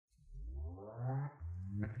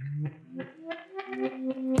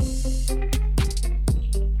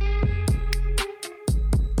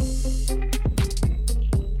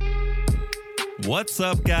What's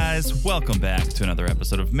up, guys? Welcome back to another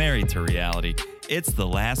episode of Married to Reality. It's the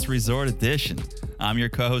Last Resort edition. I'm your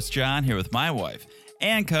co-host, John, here with my wife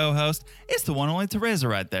and co-host. It's the one and only Teresa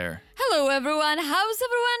right there. Hello, everyone. How's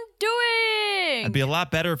everyone doing? It'd be a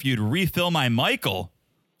lot better if you'd refill my Michael.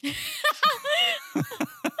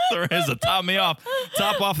 Teresa, top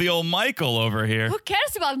off the old Michael over here. Who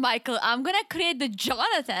cares about Michael? I'm going to create the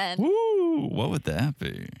Jonathan. Ooh, what would that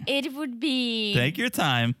be? It would be... Take your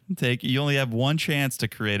time. You only have one chance to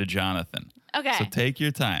create a Jonathan. Okay. So take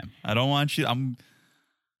your time. I want you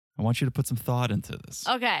to put some thought into this.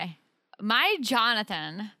 Okay. My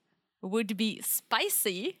Jonathan would be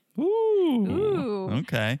spicy. Ooh.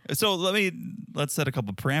 Okay. So let's set a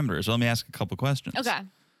couple parameters. Let me ask a couple questions. Okay.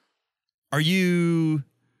 Are you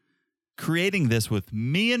creating this with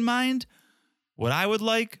me in mind? What I would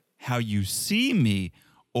like, how you see me,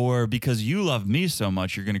 or because you love me so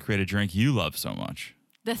much, you're going to create a drink you love so much?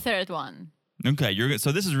 The third one. Okay,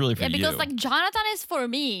 so this is really for you. Yeah, because Jonathan is for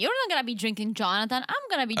me. You're not gonna be drinking Jonathan. I'm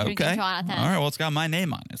gonna be drinking Jonathan. All right, well, it's got my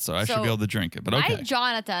name on it, so I should be able to drink it. But okay. My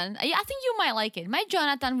Jonathan, I think you might like it. My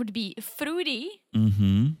Jonathan would be fruity.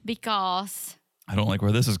 Because I don't like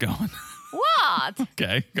where this is going. What?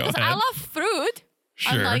 Okay, go ahead. I love fruit.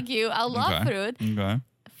 Sure. Unlike you, I love fruit. Okay.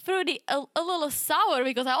 Fruity, a little sour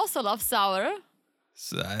because I also love sour.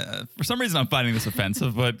 So, for some reason, I'm finding this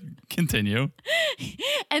offensive, but continue.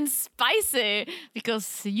 And spicy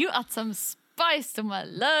because you add some spice to my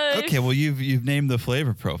life. Okay, well, you've named the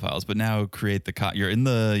flavor profiles, but now create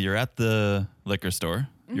the you're at the liquor store.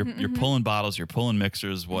 You're pulling bottles. You're pulling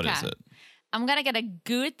mixers. What is it? I'm gonna get a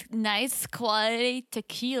good, nice quality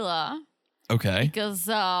tequila. Okay. Because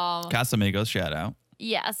Casamigos, shout out.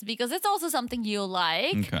 Yes, because it's also something you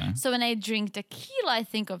like. Okay. So when I drink tequila, I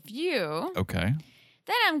think of you. Okay.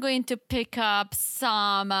 Then I'm going to pick up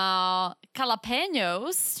some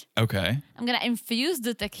jalapenos. Okay. I'm going to infuse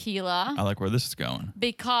the tequila. I like where this is going.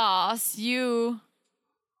 Because you...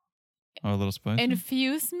 Oh, a little spicy?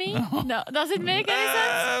 Infuse me? Oh. No, does it make any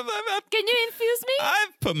sense? Can you infuse me?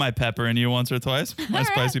 I've put my pepper in you once or twice. My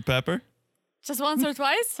spicy pepper. Just once or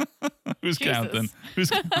twice? Who's counting?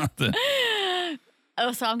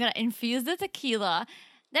 Oh, so I'm going to infuse the tequila.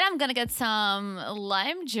 Then I'm going to get some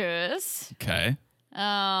lime juice. Okay.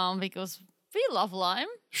 Because we love lime.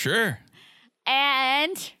 Sure.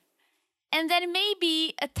 And then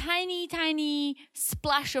maybe a tiny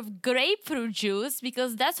splash of grapefruit juice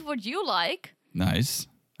because that's what you like. Nice.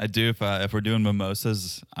 I do. If we're doing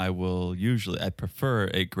mimosas, I prefer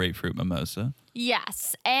a grapefruit mimosa.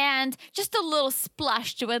 Yes. And just a little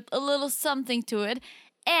splash to it, a little something to it.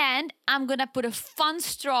 And I'm going to put a fun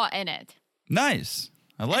straw in it. Nice.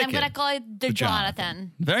 I like it. I'm going to call it the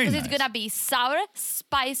Jonathan. Very nice. Because it's going to be sour,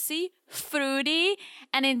 spicy, fruity,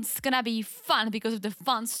 and it's going to be fun because of the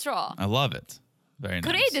fun straw. I love it. Very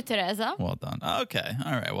nice. Great, Teresa. Well done. Okay.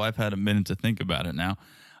 All right. Well, I've had a minute to think about it now.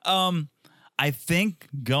 I think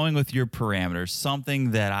going with your parameters,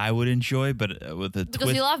 something that I would enjoy, but with a twist.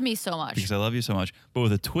 Because you love me so much. Because I love you so much. But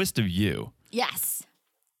with a twist of you. Yes.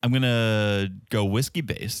 I'm going to go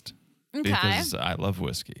whiskey-based. Okay. Because I love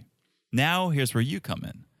whiskey. Now, here's where you come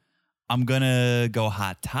in. I'm going to go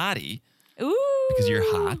hot toddy. Ooh. Because you're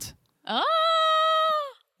hot.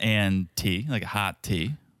 Oh. And tea, like a hot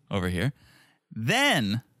tea over here.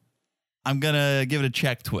 Then I'm going to give it a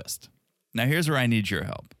Czech twist. Now, here's where I need your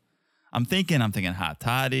help. I'm thinking hot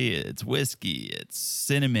toddy, it's whiskey, it's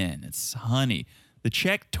cinnamon, it's honey. The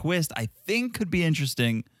Czech twist, I think, could be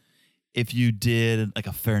interesting if you did like a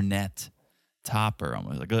Fernet topper,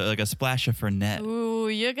 almost like a splash of Fernet. Ooh,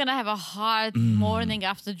 you're gonna have a hard morning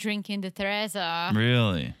after drinking the Teresa.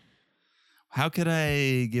 Really? How could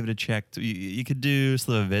I give it a Czech? You could do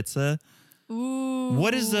Slivovica. Ooh.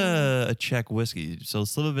 What is a Czech whiskey? So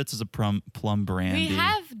Slivovica is a plum brandy. We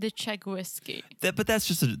have the Czech whiskey. But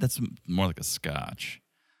that's more like a Scotch.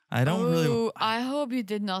 I don't really. I hope you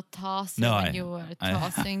did not toss it when you were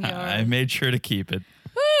tossing your. I made sure to keep it.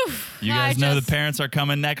 Whew, you guys know the parents are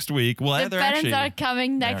coming next week. Well, the parents are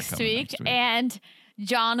coming next week, and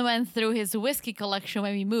John went through his whiskey collection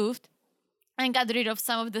when we moved, and got rid of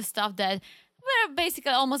some of the stuff that were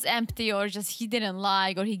basically almost empty, or just he didn't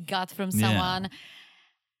like, or he got from someone.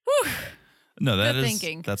 Whew. No,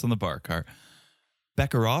 that's on the bar cart.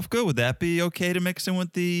 Bekarovka, would that be okay to mix in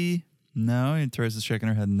with the? No, and Teresa's shaking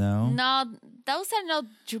her head. No, those are not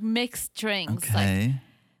mixed drinks. Okay.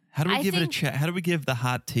 How do we give it a check? How do we give the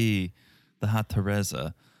hot tea, the hot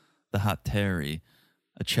Teresa, the hot Terry,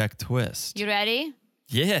 a Czech twist? You ready?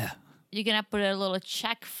 Yeah. You're going to put a little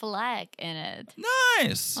Czech flag in it.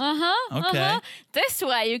 Nice. Okay. This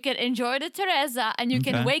way you can enjoy the Teresa and you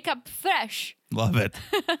can wake up fresh. Love it.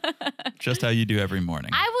 Just how you do every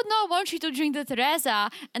morning. I would not want you to drink the Teresa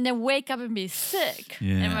and then wake up and be sick.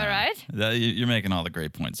 Yeah. Am I right? You're making all the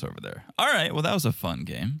great points over there. All right. Well, that was a fun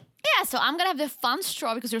game. Yeah, so I'm going to have the fun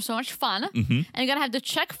straw because you're so much fun. Mm-hmm. And you're going to have the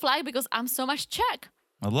Czech flag because I'm so much Czech.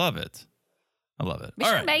 I love it. We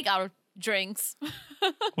should make our drinks.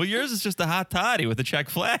 Well, yours is just a hot toddy with a Czech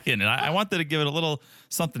flag in it. I wanted to give it a little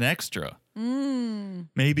something extra.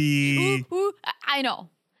 Maybe. I know.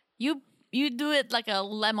 You do it like a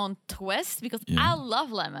lemon twist because I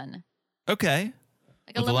love lemon. Okay.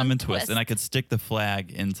 Like with a lemon twist. And I could stick the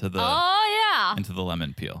flag into the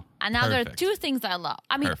lemon peel. And now there are two things I love.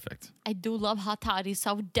 I mean, perfect. I do love hot toddies,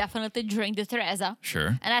 so I would definitely drink the Teresa.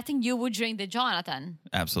 Sure. And I think you would drink the Jonathan.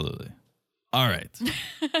 Absolutely. All right.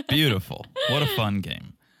 Beautiful. What a fun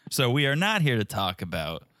game. So we are not here to talk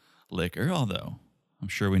about liquor, although I'm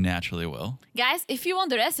sure we naturally will. Guys, if you want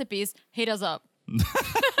the recipes, hit us up.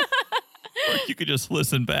 Or you could just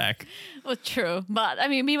listen back. Well, true. But, I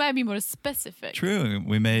mean, we might be more specific. True.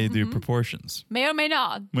 We may do proportions. May or may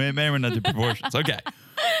not. May or may not do proportions. Okay.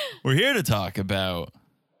 We're here to talk about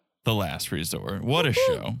The Last Resort. What a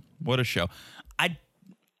show. What a show. I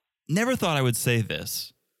never thought I would say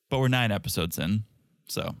this, but we're 9 episodes in,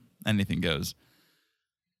 so anything goes.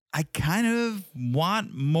 I kind of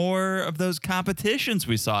want more of those competitions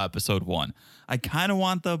we saw episode 1. I kind of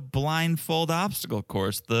want the blindfold obstacle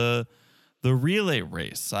course, the relay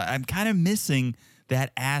race. I'm kind of missing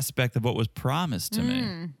that aspect of what was promised to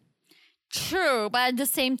me. True, but at the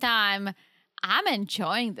same time, I'm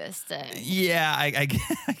enjoying this thing. Yeah, I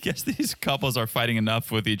guess these couples are fighting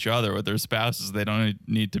enough with each other, with their spouses. They don't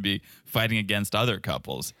need to be fighting against other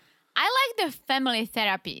couples. I like the family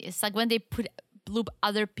therapies, like when they loop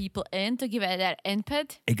other people in to give it their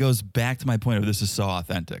input. It goes back to my point of this is so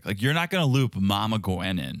authentic. Like, you're not going to loop Mama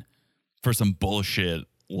Gwen in for some bullshit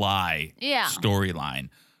lie storyline.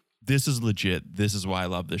 This is legit. This is why I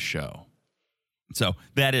love this show. So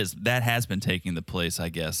that has been taking the place, I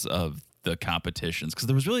guess, of the competitions, because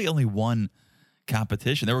there was really only one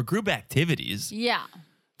competition. There were group activities. Yeah.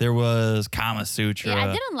 There was Kama Sutra. Yeah,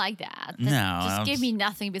 I didn't like that. Just gave me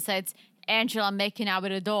nothing besides Angela making out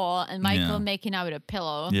with a doll and Michael making out with a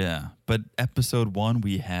pillow. Yeah. But episode 1,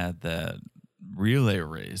 we had that relay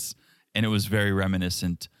race, and it was very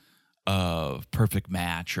reminiscent of Perfect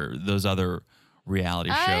Match or those other reality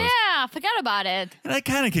shows. Yeah, forgot about it. And I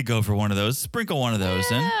kind of could go for one of those, sprinkle one of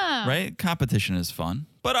those in, right? Competition is fun.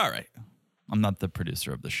 But all right, I'm not the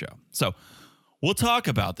producer of the show. So we'll talk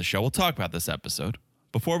about the show. We'll talk about this episode.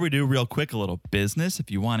 Before we do, real quick, a little business.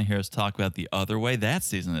 If you want to hear us talk about The Other Way, that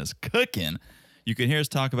season is cooking. You can hear us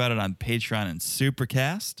talk about it on Patreon and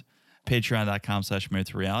Supercast,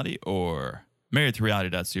 patreon.com/marriedtoreality or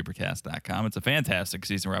marriedtoreality.supercast.com. It's a fantastic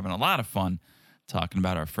season. We're having a lot of fun talking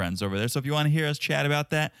about our friends over there. So if you want to hear us chat about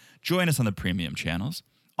that, join us on the premium channels.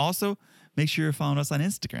 Also, make sure you're following us on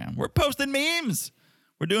Instagram. We're posting memes.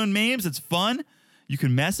 We're doing memes. It's fun. You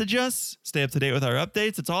can message us, stay up to date with our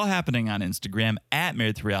updates. It's all happening on Instagram at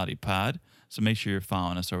Married to Reality Pod. So make sure you're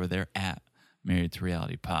following us over there at Married to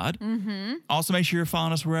Reality Pod. Also, make sure you're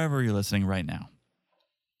following us wherever you're listening right now.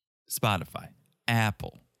 Spotify,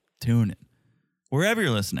 Apple, TuneIn, wherever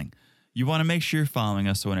you're listening. You want to make sure you're following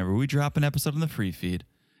us so whenever we drop an episode on the free feed,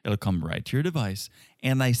 it'll come right to your device.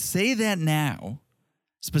 And I say that now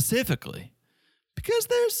specifically because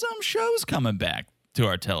there's some shows coming back to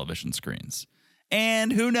our television screens.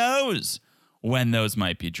 And who knows when those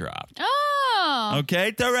might be dropped. Oh.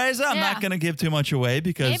 Okay, Teresa, I'm not going to give too much away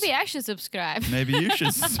because... Maybe I should subscribe. Maybe you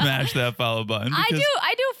should smash that follow button. I do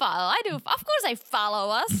follow. Of course I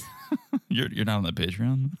follow us. You're not on the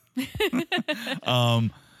Patreon?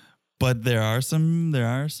 But there are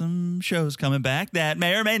some shows coming back that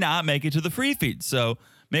may or may not make it to the free feed. So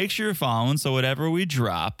make sure you're following. So whatever we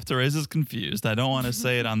drop, Teresa's confused. I don't want to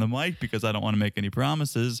say it on the mic because I don't want to make any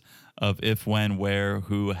promises of if, when, where,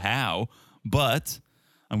 who, how. But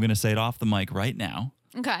I'm going to say it off the mic right now.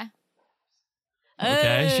 Okay.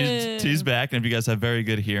 Okay, she's back. And if you guys have very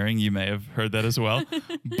good hearing, you may have heard that as well.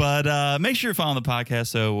 But make sure you're following the podcast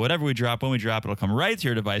so whatever we drop, when we drop, it'll come right to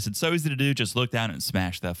your device. It's so easy to do. Just look down and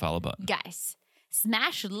smash that follow button. Guys,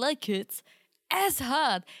 smash like it's as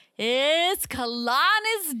hot. It's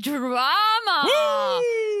Kalani's drama.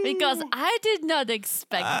 Woo! Because I did not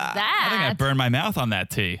expect that. I think I burned my mouth on that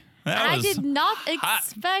tea. I did not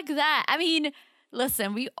expect that. I mean,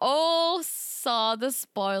 listen, we all saw the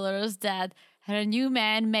spoilers that her new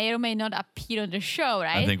man may or may not appear on the show,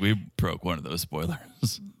 right? I think we broke one of those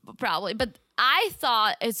spoilers. Probably. But I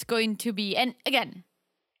thought it's going to be, and again,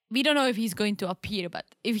 we don't know if he's going to appear, but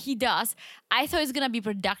if he does, I thought it's going to be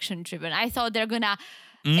production driven. I thought they're going to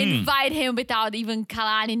invite him without even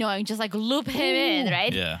Kalani knowing, just like loop him in,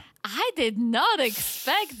 right? Yeah. I did not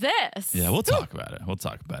expect this. Yeah, we'll talk about it.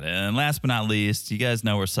 And last but not least, you guys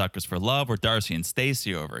know we're suckers for love. We're Darcy and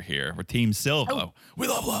Stacy over here. We're Team Silvo. Oh. We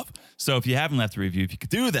love love. So if you haven't left a review, if you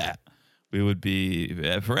could do that, we would be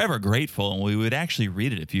forever grateful, and we would actually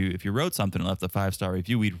read it. If you wrote something and left a 5-star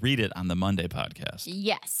review, we'd read it on the Monday podcast.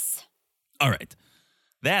 Yes. All right.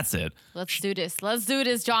 That's it. Let's do this,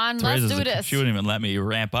 John. Teresa's Let's do this. She wouldn't even let me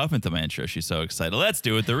ramp up into my intro. She's so excited. Let's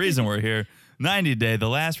do it. The reason we're here, 90 Day, The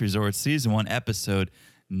Last Resort, Season 1, Episode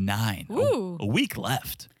 9. Ooh. A week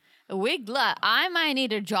left. A week left. I might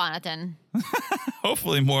need a Jonathan.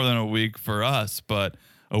 Hopefully more than a week for us, but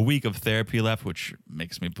a week of therapy left, which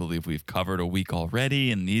makes me believe we've covered a week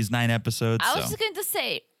already in these 9 episodes. I was just going to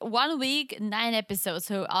say 1 week, 9 episodes.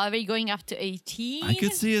 So are we going up to 18? I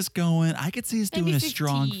could see us doing Maybe a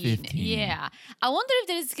strong 15. Yeah. I wonder if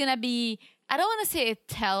there's going to be, I don't want to say a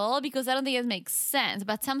tell because I don't think it makes sense,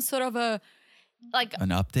 but some sort of an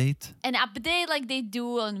update, like they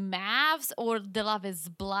do on Maps or The Love Is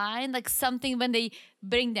Blind, like something when they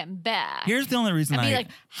bring them back. Here's the only reason like,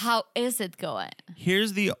 how is it going?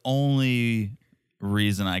 Here's the only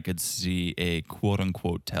reason I could see a quote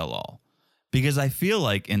unquote tell all. Because I feel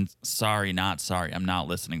like, and sorry, not sorry, I'm not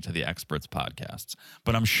listening to the experts podcasts,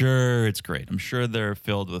 but I'm sure it's great. I'm sure they're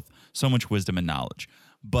filled with so much wisdom and knowledge.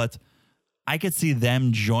 But I could see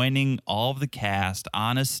them joining all of the cast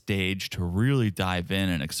on a stage to really dive in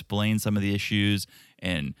and explain some of the issues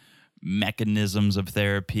and mechanisms of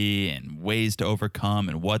therapy and ways to overcome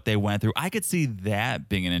and what they went through. I could see that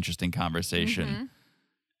being an interesting conversation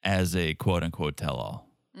as a quote unquote tell all.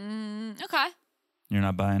 Okay. You're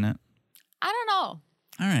not buying it? I don't know.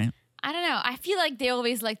 All right. I don't know. I feel like they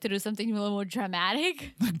always like to do something a little more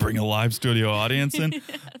dramatic. Bring a live studio audience in.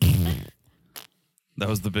 That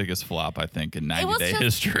was the biggest flop, I think, in 90-day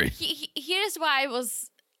history. Here's why it was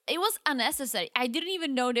unnecessary. I didn't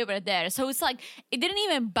even know they were there. So it's like, it didn't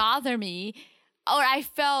even bother me. Or I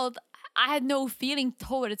felt I had no feeling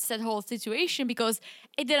towards that whole situation because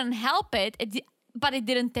it didn't help it, but it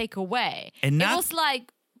didn't take away. It was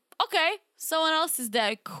like, okay, someone else is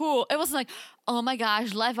there, cool. It wasn't like, oh my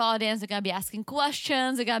gosh, live audience, they're going to be asking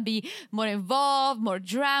questions, they're going to be more involved, more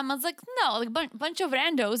drama. It's like, no, like a bunch of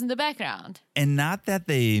randos in the background. And not that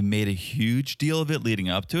they made a huge deal of it leading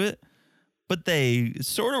up to it, but they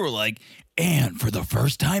sort of were like, and for the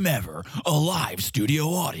first time ever, a live studio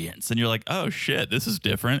audience. And you're like, oh shit, this is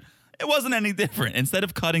different. It wasn't any different. Instead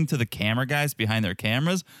of cutting to the camera guys behind their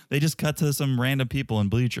cameras, they just cut to some random people in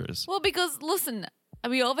bleachers. Well, because listen,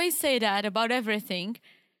 we always say that about everything.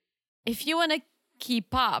 If you want to keep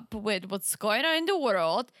up with what's going on in the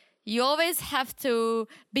world, you always have to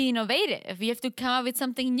be innovative. You have to come up with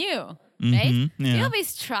something new, right? Yeah. You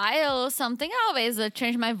always try a little something. I always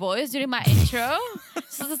change my voice during my intro.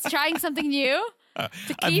 So it's trying something new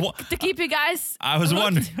to keep you guys. I was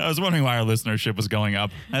wondering why our listenership was going up.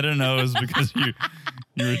 I didn't know it was because you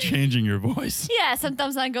were changing your voice. Yeah,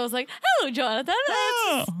 sometimes I goes like, "Hello, Jonathan."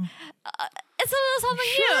 It's a little something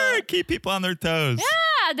new. Keep people on their toes.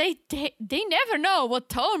 Yeah, they never know what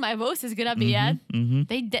tone my voice is gonna be at.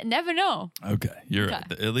 They never know. Okay, you're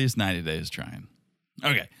right. At least 90 days trying.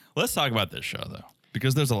 Okay, let's talk about this show though,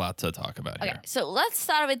 because there's a lot to talk about here. Okay, so let's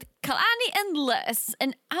start with Kalani and Liz.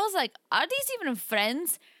 And I was like, are these even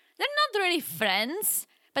friends? They're not really friends,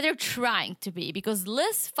 but they're trying to be because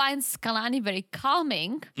Liz finds Kalani very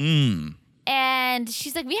calming. And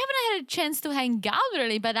she's like, we haven't had a chance to hang out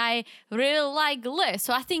really, but I really like Liz.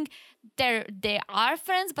 So I think they are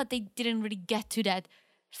friends, but they didn't really get to that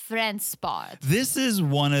friend spot. This is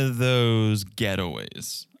one of those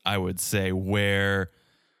getaways, I would say, where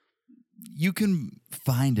you can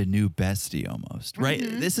find a new bestie almost, right?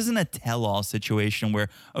 This isn't a tell-all situation where,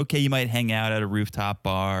 okay, you might hang out at a rooftop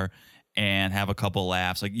bar and have a couple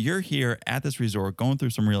laughs. Like, you're here at this resort going through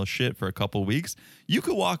some real shit for a couple weeks. You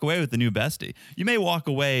could walk away with a new bestie. You may walk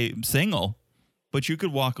away single, but you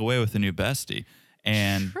could walk away with a new bestie.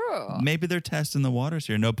 And maybe they're testing the waters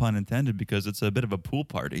here, no pun intended, because it's a bit of a pool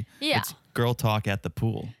party. Yeah. It's girl talk at the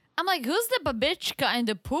pool. I'm like, who's the babichka in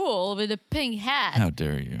the pool with the pink hat? How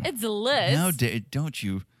dare you? It's Liz. Don't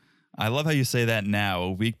you? I love how you say that now,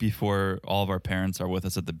 a week before all of our parents are with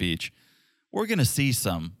us at the beach. We're going to see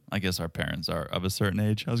some, I guess our parents are of a certain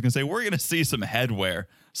age. I was going to say, we're going to see some headwear,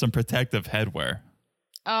 some protective headwear.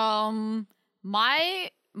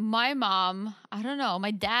 My mom, I don't know.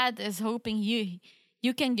 My dad is hoping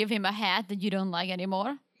you can give him a hat that you don't like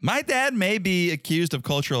anymore. My dad may be accused of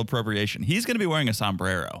cultural appropriation. He's going to be wearing a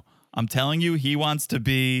sombrero. I'm telling you, he wants to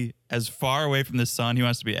be as far away from the sun. He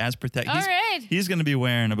wants to be as protected. All right. He's going to be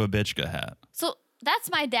wearing a babichka hat. So that's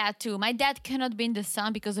my dad too. My dad cannot be in the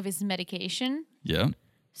sun because of his medication. Yeah.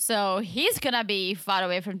 So he's going to be far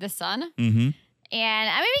away from the sun. Mm-hmm. And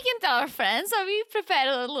I mean, we can tell our friends. So we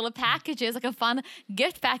prepared little packages, like a fun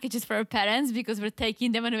gift packages for our parents because we're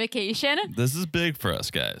taking them on vacation. This is big for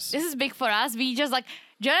us, guys. This is big for us. We just like,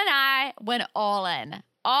 John and I went all in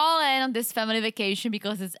on this family vacation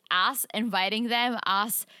because it's us inviting them,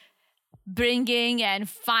 us bringing and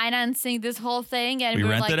financing this whole thing. And we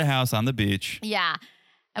we're rented a house on the beach. Yeah.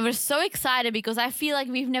 And we're so excited because I feel like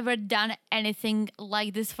we've never done anything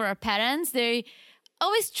like this for our parents. They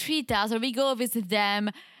always treat us or we go visit them.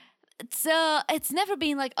 So it's never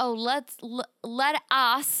been like, oh, let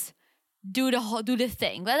us do the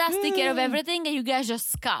thing. Let us take care of everything and you guys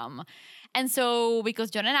just come. And so because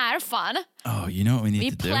John and I are fun. Oh, you know what we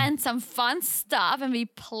need to do? We planned some fun stuff and we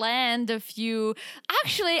planned a few.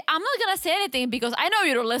 Actually, I'm not going to say anything because I know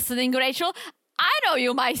you're listening, Rachel. I know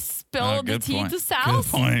you might spill the tea to Sal's.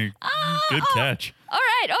 Good point. Good catch. All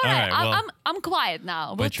right. Well, I'm quiet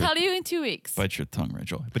now. We'll tell you in 2 weeks. Bite your tongue,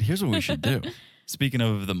 Rachel. But here's what we should do. Speaking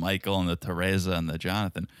of the Michael and the Teresa and the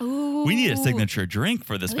Jonathan, we need a signature drink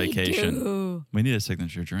for this vacation. We need a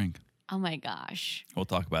signature drink. Oh my gosh. We'll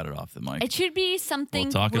talk about it off the mic. It should be something.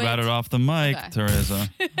 We'll talk about it off the mic, okay. Teresa.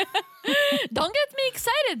 Don't get me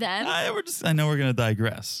excited then. I know we're going to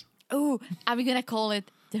digress. Oh, are we going to call it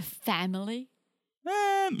the family?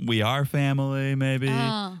 We are family, maybe.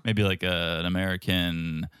 Maybe like an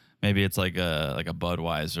American. Maybe it's like a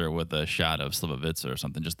Budweiser with a shot of Slivovitz or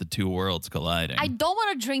something. Just the two worlds colliding. I don't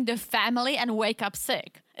want to drink the family and wake up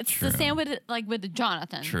sick. It's the same with the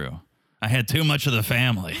Jonathan. True. I had too much of the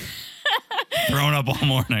family. Thrown up all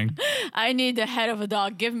morning. I need the head of a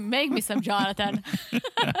dog. Make me some Jonathan.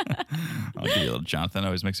 I'll give you a little Jonathan.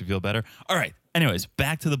 Always makes you feel better. All right. Anyways,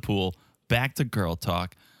 back to the pool. Back to girl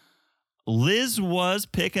talk. Liz was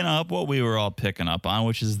picking up what we were all picking up on,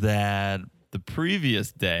 which is that the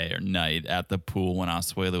previous day or night at the pool when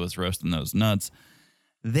Asuelu was roasting those nuts,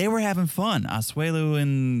 they were having fun. Asuelu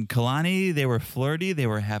and Kalani, they were flirty. They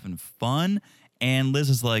were having fun. And Liz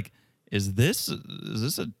is like, is this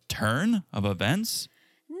a turn of events?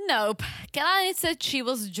 Nope. Kalani said she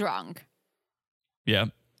was drunk.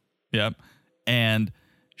 Yep. And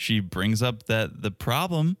she brings up that the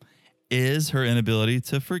problem is her inability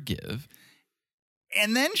to forgive.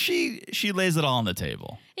 And then she lays it all on the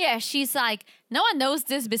table. Yeah, she's like, no one knows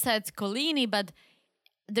this besides Kolini, but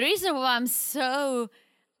the reason why I'm so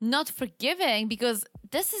not forgiving, because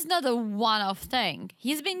this is not a one-off thing.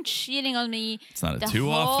 He's been cheating on me. It's not a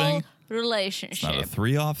two-off thing. Relationship. It's not a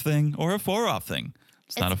 3-off thing or a 4-off thing.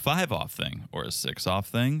 It's not a 5-off thing or a 6-off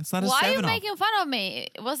thing. It's not a 7-off. Why are you making fun of me?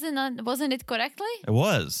 Wasn't it correctly? It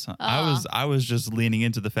was. I was just leaning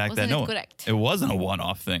into the fact that no, correct? It wasn't a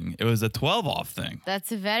 1-off thing. It was a 12-off thing.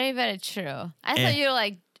 That's very, very true. I thought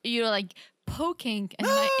you were like poking at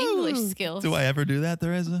my English skills. Do I ever do that,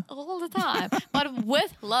 Teresa? All the time, but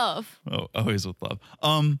with love. Oh, always with love.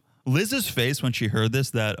 Liz's face when she heard this,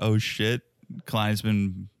 that oh shit, Kalani's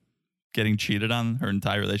been getting cheated on her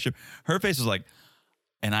entire relationship. Her face was like,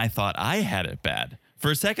 and I thought I had it bad.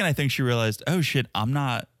 For a second, I think she realized, oh shit, I'm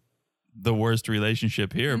not the worst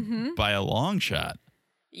relationship here by a long shot.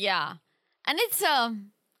 Yeah. And it's,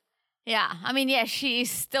 yeah, I mean, yeah,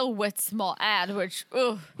 she's still with small Ed, which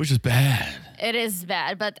is bad. It is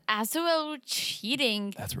bad, but as well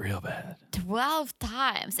cheating. That's real bad. 12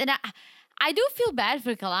 times. And I do feel bad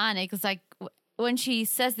for Kalani because like when she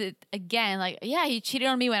says it again, like, yeah, he cheated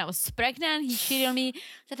on me when I was pregnant. He cheated on me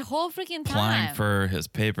that whole freaking time. Applying for his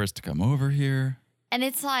papers to come over here. And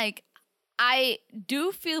it's like, I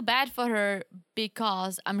do feel bad for her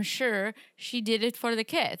because I'm sure she did it for the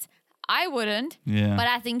kids. I wouldn't. Yeah. But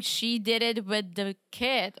I think she did it with the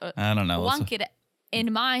kid. I don't know. One kid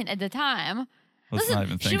in mind at the time. Let's not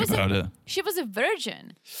even think about it. She was a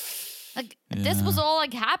virgin. Like, this was all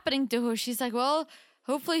like happening to her. She's like, well,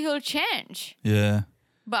 hopefully he'll change. Yeah.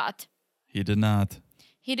 But he did not.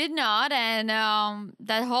 He did not. And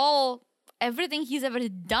that whole, everything he's ever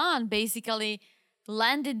done basically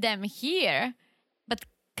landed them here. But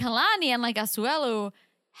Kalani and like Asuelu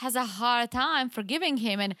has a hard time forgiving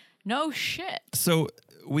him, and no shit. So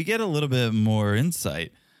we get a little bit more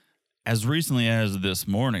insight. As recently as this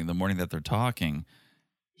morning, the morning that they're talking,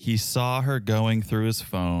 he saw her going through his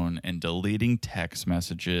phone and deleting text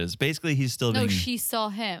messages. Basically, he's still being... No, she saw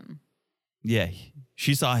him. Yeah,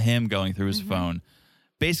 she saw him going through his phone.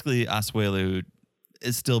 Basically, Asuelu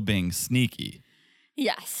is still being sneaky.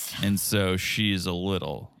 Yes. And so she's a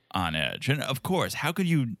little on edge. And of course, how could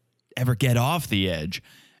you ever get off the edge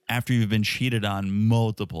after you've been cheated on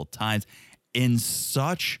multiple times in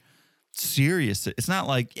such serious. It's not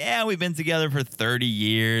like, yeah, we've been together for 30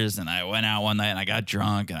 years and I went out one night and I got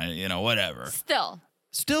drunk and whatever.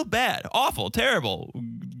 Still bad, awful, terrible.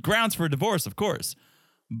 Grounds for divorce, of course.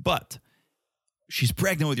 But she's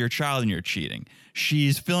pregnant with your child and you're cheating.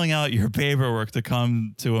 She's filling out your paperwork to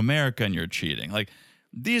come to America and you're cheating. Like,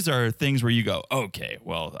 these are things where you go, okay,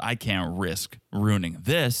 well, I can't risk ruining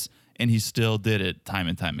this. And he still did it time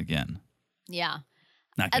and time again. Yeah.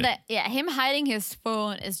 Not good. Him hiding his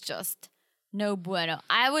phone is just no bueno.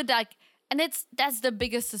 I would that's the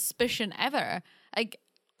biggest suspicion ever. Like,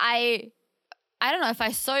 I don't know, if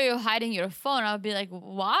I saw you hiding your phone, I would be like,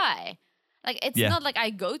 why? Like, it's not like I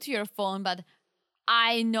go to your phone, but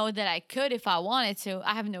I know that I could if I wanted to.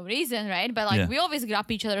 I have no reason, right? But like we always grab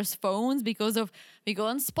each other's phones because we go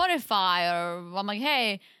on Spotify, or I'm like,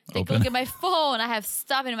 hey, take a look at my phone. I have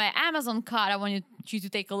stuff in my Amazon cart. I want you to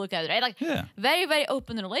take a look at it, right? Like very, very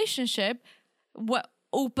open relationship. Not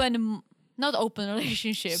open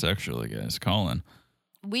relationship. Sexually, guys, Colin.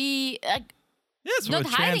 We Yes, not we're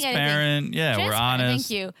hiding transparent. Anything. Yeah, we're honest.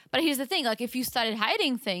 Thank you. But here's the thing. Like, if you started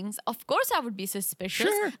hiding things, of course I would be suspicious.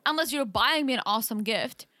 Sure. Unless you're buying me an awesome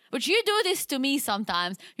gift. But you do this to me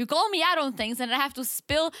sometimes. You call me out on things and I have to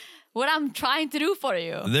spill what I'm trying to do for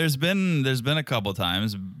you. There's been a couple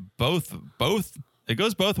times. Both. It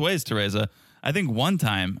goes both ways, Teresa. I think one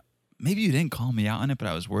time, maybe you didn't call me out on it, but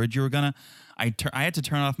I was worried you were gonna. I had to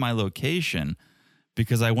turn off my location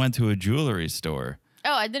because I went to a jewelry store.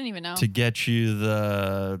 Oh, I didn't even know. To get you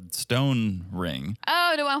the stone ring.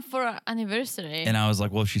 Oh, the one for our anniversary. And I was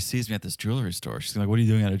like, well, if she sees me at this jewelry store, she's like, what are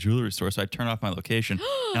you doing at a jewelry store? So I turned off my location.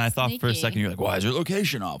 And I thought for a second, you're like, why is your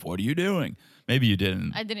location off? What are you doing? Maybe you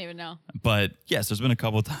didn't. I didn't even know. But yes, there's been a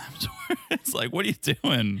couple times where it's like, what are you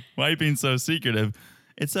doing? Why are you being so secretive?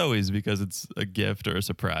 It's always because it's a gift or a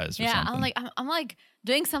surprise or something. I'm like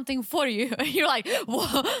doing something for you. You're like,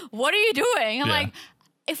 what are you doing? I'm like,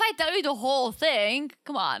 if I tell you the whole thing,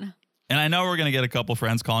 come on. And I know we're going to get a couple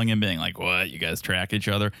friends calling in being like, what? You guys track each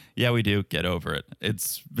other? Yeah, we do. Get over it.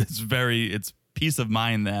 It's peace of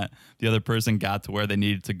mind that the other person got to where they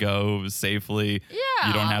needed to go safely. Yeah.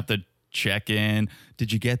 You don't have to check in.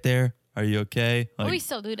 Did you get there? Are you okay? Like, we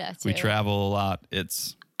still do that too. We travel a lot.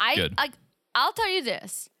 It's good. I'll tell you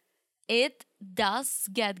this. It does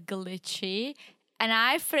get glitchy. And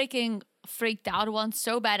I freaking freaked out once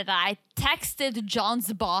so bad that I texted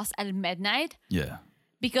John's boss at midnight. Yeah.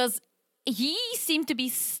 Because he seemed to be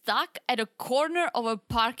stuck at a corner of a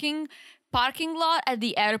parking lot at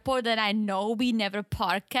the airport that I know we never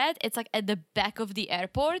park at. It's like at the back of the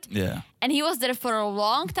airport. Yeah. And he was there for a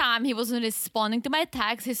long time. He wasn't responding to my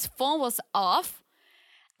texts. His phone was off.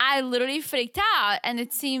 I literally freaked out, and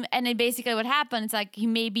it basically what happened. It's like he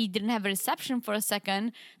maybe didn't have a reception for a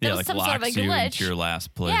second. There was some sort of a glitch. You into your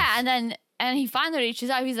last place. Yeah, and he finally reaches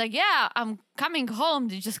out. He's like, "Yeah, I'm coming home.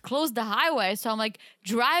 They just closed the highway." So I'm like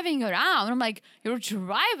driving around. I'm like, "You're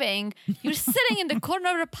driving? You're sitting in the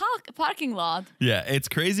corner of the parking lot." Yeah, it's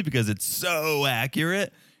crazy because it's so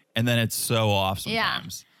accurate, and then it's so off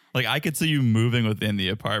sometimes. Yeah. Like, I could see you moving within the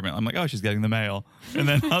apartment. I'm like, oh, she's getting the mail. And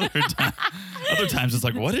then other times it's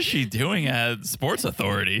like, what is she doing at Sports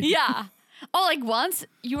Authority? Yeah. Oh, like once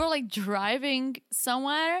you were like driving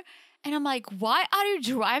somewhere and I'm like, why are you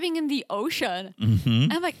driving in the ocean? Mm-hmm.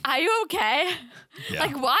 And I'm like, are you okay? Yeah.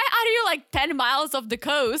 Like, why are you like 10 miles off the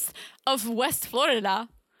coast of West Florida?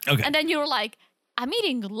 Okay. And then you're like, I'm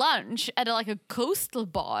eating lunch at like a coastal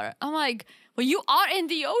bar. I'm like, well, you are in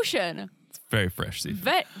the ocean. Very fresh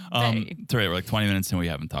seafood. Very. We're like 20 minutes in. We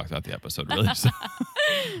haven't talked about the episode really.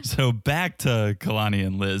 So back to Kalani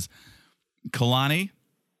and Liz. Kalani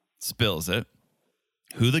spills it.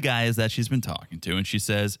 Who the guy is that she's been talking to. And she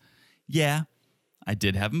says, yeah, I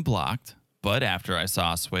did have him blocked. But after I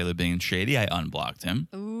saw Suela being shady, I unblocked him.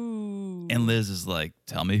 Ooh. And Liz is like,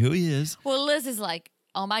 tell me who he is. Well, Liz is like,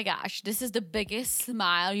 oh my gosh, this is the biggest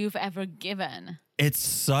smile you've ever given. It's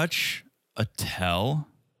such a tell.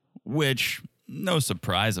 Which, no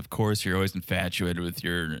surprise, of course, you're always infatuated with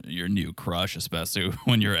your new crush, especially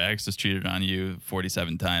when your ex has cheated on you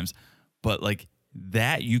 47 times. But like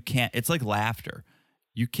that, you can't, it's like laughter.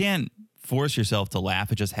 You can't force yourself to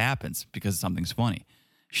laugh. It just happens because something's funny.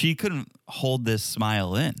 She couldn't hold this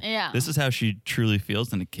smile in. Yeah. This is how she truly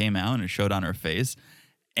feels, and it came out and it showed on her face.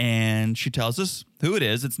 And she tells us who it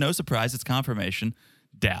is. It's no surprise. It's confirmation.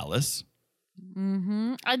 Dallas.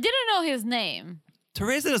 Mm-hmm. I didn't know his name.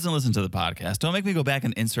 Teresa doesn't listen to the podcast. Don't make me go back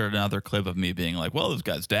and insert another clip of me being like, well, this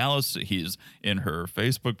guy's Dallas. He's in her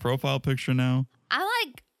Facebook profile picture now. I'm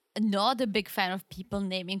like not a big fan of people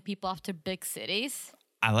naming people after big cities.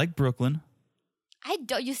 I like Brooklyn. I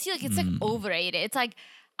don't. You see, like it's like overrated. It's like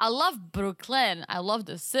I love Brooklyn. I love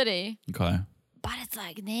the city. Okay. But it's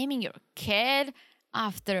like naming your kid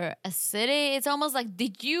after a city. It's almost like,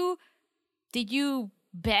 did you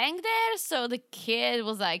bang there? So the kid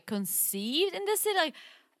was like conceived in the city? Like,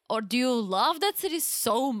 or do you love that city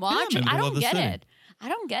so much? maybe I they love don't the get city. it. I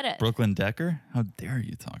don't get it. Brooklyn Decker? How dare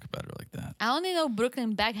you talk about her like that? I only know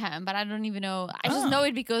Brooklyn Beckham, but I don't even know. I just know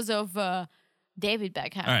it because of David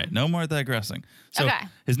Beckham. All right, no more digressing. So Okay.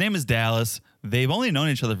 his name is Dallas. They've only known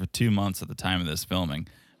each other for 2 months at the time of this filming.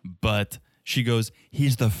 But she goes,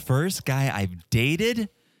 he's the first guy I've dated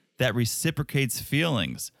that reciprocates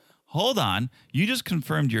feelings. Hold on. You just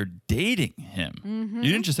confirmed you're dating him. Mm-hmm.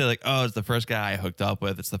 You didn't just say like, oh, it's the first guy I hooked up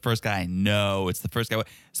with. It's the first guy I know. It's the first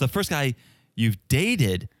guy you've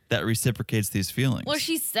dated that reciprocates these feelings. Well,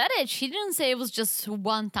 she said it. She didn't say it was just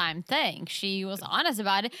one-time thing. She was honest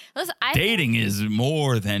about it. Listen, Dating is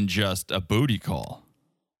more than just a booty call.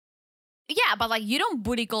 Yeah, but like you don't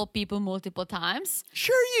booty call people multiple times.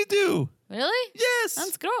 Sure you do. Really? Yes.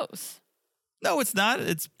 That's gross. No, it's not.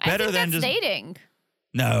 It's better I think than that's just dating.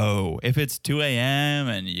 No, if it's 2 a.m.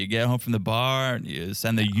 and you get home from the bar and you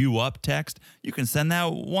send the you up text, you can send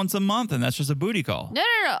that once a month and that's just a booty call. No.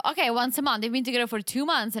 Okay, once a month. They've been together for 2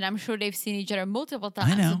 months and I'm sure they've seen each other multiple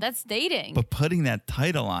times. I know. So that's dating. But putting that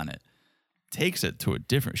title on it takes it to a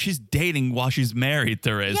different. She's dating while she's married,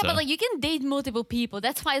 Teresa. Yeah, but like you can date multiple people.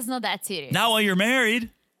 That's why it's not that serious. Not while you're married.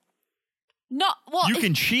 No, well, You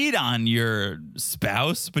can cheat on your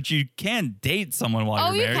spouse, but you can't date someone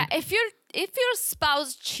while you're married. can. If your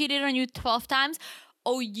spouse cheated on you 12 times,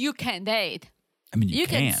 you can date. I mean, You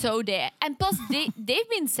can. can so date. And plus they've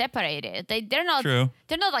been separated. They're not True.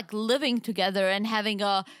 They're not like living together and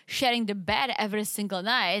sharing the bed every single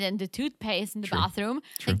night and the toothpaste in the bathroom.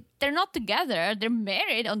 True. Like, they're not together. They're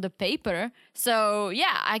married on the paper. So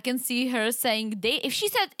yeah, I can see her saying if she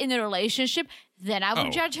said in a relationship, then I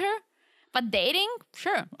would judge her. But dating,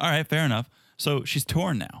 sure. All right, fair enough. So she's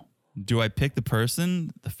torn now. Do I pick the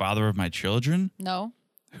person, the father of my children, No.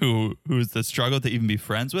 who's the struggle to even be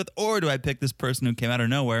friends with, or do I pick this person who came out of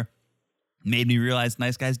nowhere, made me realize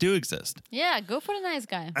nice guys do exist? Yeah, go for the nice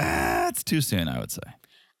guy. It's too soon, I would say.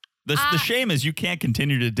 The shame is you can't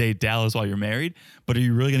continue to date Dallas while you're married, but are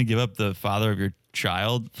you really going to give up the father of your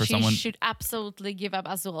child for someone? She should absolutely give up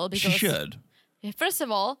as well. She Because should. First of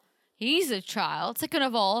all, he's a child. Second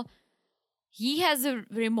of all, he has a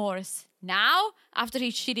remorse now after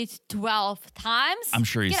he cheated 12 times. I'm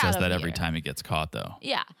sure he Get says out of that every here. time he gets caught, though.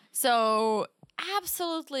 Yeah. So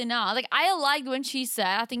absolutely not. Like I liked when she said,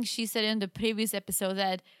 I think she said in the previous episode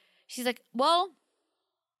that she's like, well,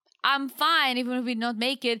 I'm fine even if we don't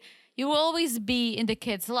make it. You will always be in the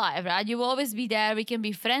kid's life, right? You will always be there. We can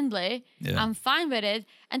be friendly. Yeah. I'm fine with it.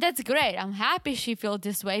 And that's great. I'm happy she feels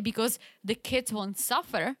this way because the kids won't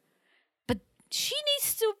suffer. But she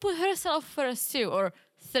needs to put herself first too, or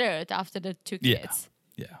third after the two kids.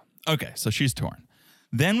 Yeah. Okay, so she's torn.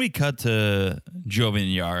 Then we cut to Jovi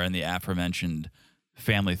and Yara in the aforementioned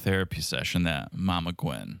family therapy session that Mama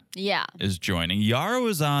Gwen Yeah. is joining. Yara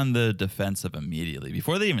was on the defensive immediately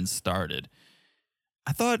before they even started.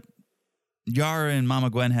 I thought Yara and Mama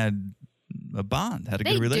Gwen had a bond, had a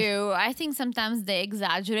They good relationship. do. I think sometimes they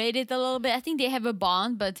exaggerate it a little bit. I think they have a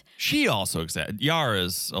bond, but She also Yara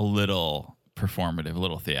is a little performative, a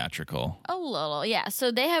little theatrical. a little, yeah.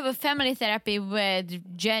 So they have a family therapy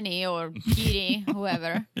with Jenny or Petey,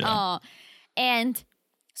 whoever. Yeah. And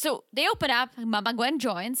so they open up, Mama Gwen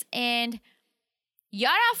joins, and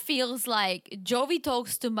Yara feels like Jovi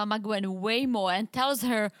talks to Mama Gwen way more and tells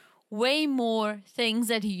her way more things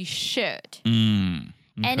that he should. And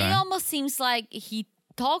it Okay. almost seems like he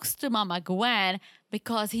talks to Mama Gwen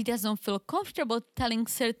because he doesn't feel comfortable telling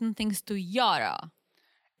certain things to Yara.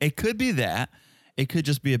 It could be that. It could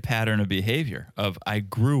just be a pattern of behavior of I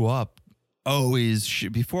grew up always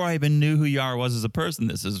before I even knew who Yara was as a person.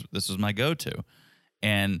 This was my go-to.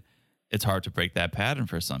 And it's hard to break that pattern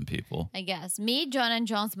for some people. I guess. Me, John, and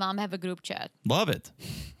John's mom have a group chat. Love it.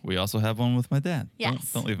 We also have one with my dad.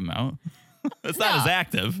 Yes. Don't leave him out. It's not as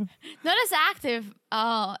active. Not as active.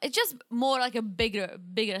 It's just more like a bigger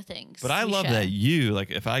things. But I we love share. that you, like,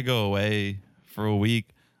 if I go away for a week,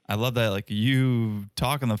 I love that, like, you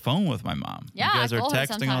talk on the phone with my mom. Yeah, you guys I are call her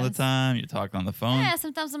texting all the sometimes. time. You talk on the phone. Yeah,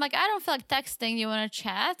 sometimes I'm like, I don't feel like texting. You want to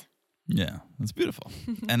chat? Yeah, that's beautiful.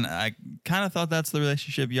 And I kind of thought that's the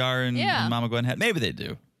relationship Yara and Mama Gwen had. Maybe they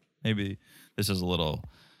do. Maybe this is a little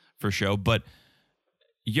for show. But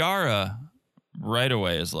Yara right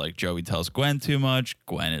away is like, Joey tells Gwen too much.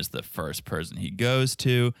 Gwen is the first person he goes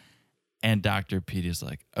to. And Dr. Petey is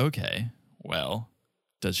like, okay, well,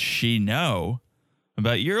 does she know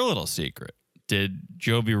about your little secret? did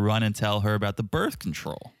Jovi run and tell her about the birth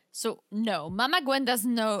control? So, no, Mama Gwen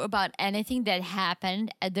doesn't know about anything that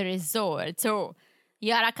happened at the resort. So,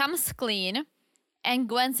 Yara comes clean, and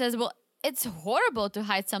Gwen says, well, it's horrible to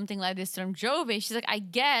hide something like this from Jovi. She's like, I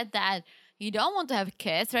get that you don't want to have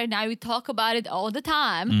kids. Right now, we talk about it all the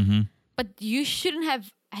time, but you shouldn't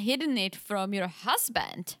have hidden it from your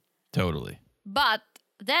husband. Totally. But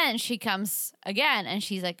then she comes again, and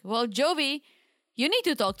she's like, well, Jovi, you need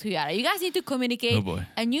to talk to Yara. You guys need to communicate. Oh, boy.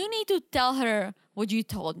 And you need to tell her what you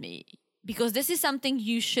told me. Because this is something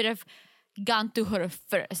you should have gone to her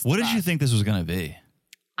first. What did you think this was going to be?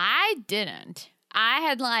 I didn't. I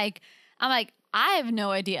have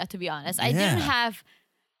no idea, to be honest. I didn't have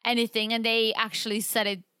anything. And they actually said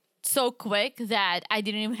it so quick that I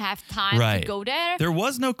didn't even have time to go there. There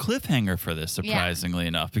was no cliffhanger for this, surprisingly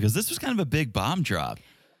enough, because this was kind of a big bomb drop.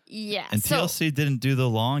 Yeah. And TLC didn't do the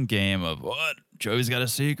long game of, what? Joey's got a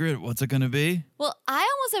secret? What's it going to be? Well, I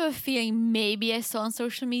almost have a feeling maybe I saw on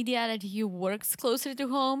social media that he works closer to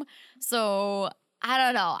home. So I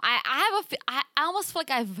don't know. I almost feel like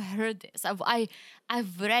I've heard this.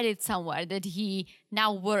 I've read it somewhere that he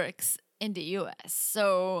now works in the U.S.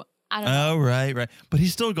 So I don't know. Oh, right. But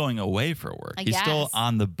he's still going away for work. He's still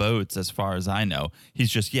on the boats as far as I know. He's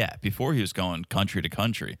just, before he was going country to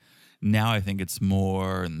country. Now I think it's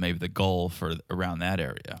more maybe the Gulf or around that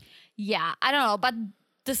area. Yeah, I don't know. But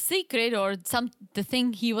the secret or the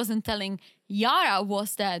thing he wasn't telling Yara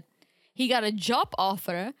was that he got a job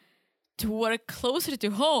offer to work closer to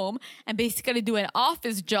home and basically do an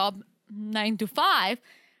office job 9 to 5.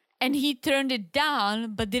 And he turned it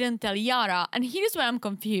down, but didn't tell Yara. And here's where I'm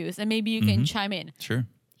confused. And maybe you can chime in. Sure.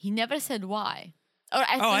 He never said why. Or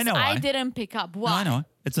at I least know why. I didn't pick up why. No, I know.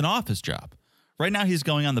 It's an office job. Right now he's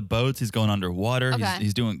going on the boats. He's going underwater. Okay.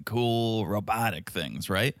 He's doing cool robotic things,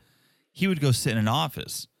 right? He would go sit in an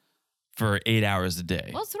office for 8 hours a day.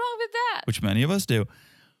 What's wrong with that? Which many of us do.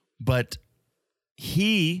 But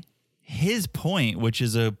his point, which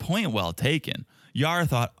is a point well taken, Yara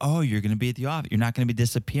thought, oh, you're going to be at the office. You're not going to be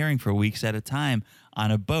disappearing for weeks at a time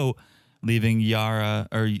on a boat, leaving Mila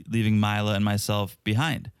and myself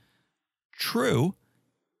behind. True.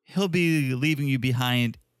 He'll be leaving you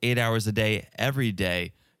behind 8 hours a day, every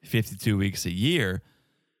day, 52 weeks a year,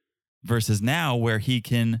 versus now where he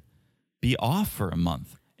can be off for a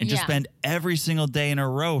month and just spend every single day in a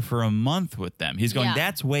row for a month with them. He's going,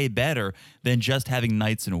 that's way better than just having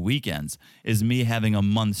nights and weekends, is me having a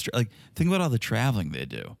month. Think about all the traveling they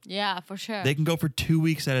do. Yeah, for sure. They can go for 2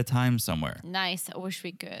 weeks at a time somewhere. Nice. I wish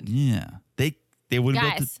we could. Yeah. They wouldn't be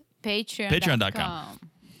able to... Patreon.com.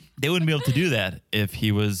 They wouldn't be able to do that if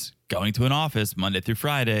he was going to an office Monday through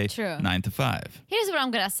Friday, 9 to 5. Here's what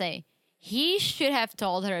I'm going to say. He should have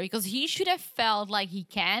told her because he should have felt like he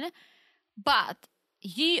can, but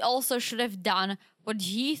he also should have done what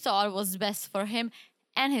he thought was best for him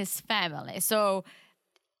and his family. So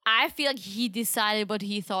I feel like he decided what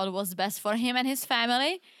he thought was best for him and his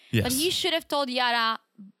family, but he should have told Yara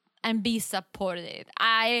and be supported.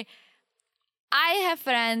 I have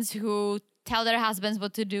friends who tell their husbands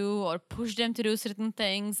what to do or push them to do certain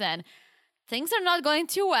things, and things are not going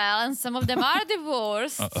too well, and some of them are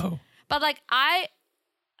divorced. Uh-oh. But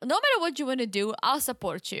no matter what you want to do, I'll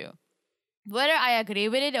support you. Whether I agree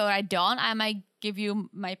with it or I don't, I might give you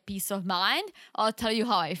my peace of mind. I'll tell you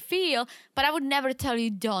how I feel, but I would never tell you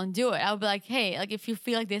don't do it. I would be like, hey, if you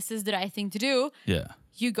feel like this is the right thing to do,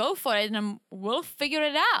 you go for it, and we'll figure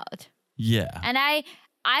it out. Yeah. And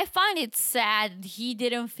I find it sad that he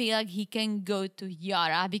didn't feel like he can go to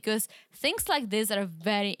Yara because things like this are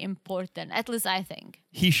very important, at least I think.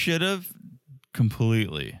 He should have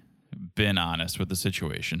completely been honest with the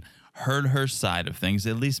situation, heard her side of things,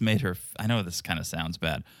 at least made her, I know this kind of sounds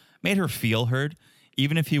bad, made her feel heard,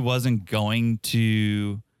 even if he wasn't going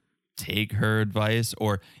to take her advice,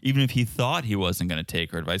 or even if he thought he wasn't going to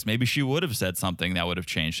take her advice, maybe she would have said something that would have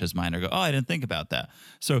changed his mind, or go, oh, I didn't think about that.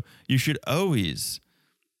 So you should always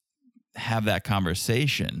have that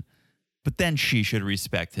conversation, but then she should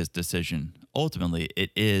respect his decision. Ultimately,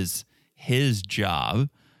 it is his job.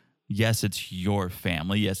 Yes, it's your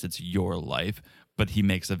family. Yes, it's your life. But he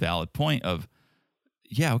makes a valid point of,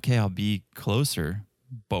 okay, I'll be closer,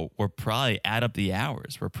 but we're probably add up the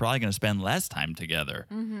hours. We're probably going to spend less time together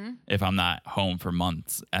if I'm not home for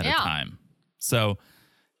months at a time. So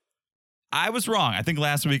I was wrong. I think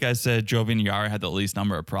last week I said Jovi and Yara had the least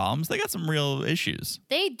number of problems. They got some real issues.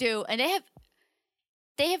 They do. And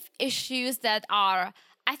they have issues that are,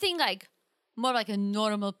 I think, more like a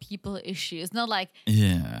normal people issues, not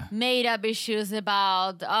made up issues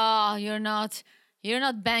about, you're not you're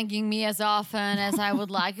not banging me as often as I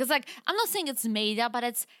would like. It's like, I'm not saying it's made up, but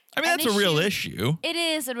it's that's a real issue. It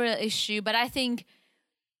is a real issue, but I think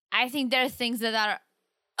there are things that are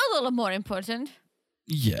a little more important.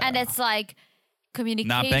 Yeah. And it's like communication.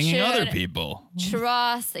 Not banging other people.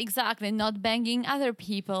 Trust, exactly. Not banging other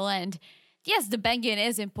people. And yes, the banging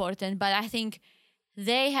is important, but I think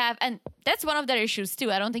they have, and that's one of their issues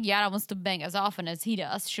too. I don't think Yara wants to bang as often as he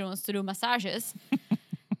does. She wants to do massages.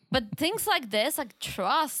 But things like this, like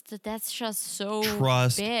trust, that's just so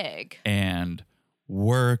big. And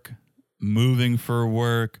work, moving for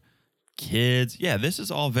work, kids. Yeah, this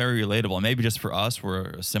is all very relatable. Maybe just for us, we're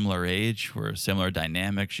a similar age, we're a similar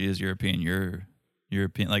dynamic. She is European, you're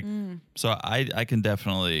European. Like, so I can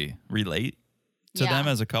definitely relate to them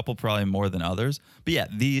as a couple, probably more than others. But yeah,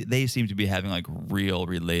 they seem to be having like real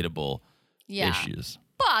relatable issues.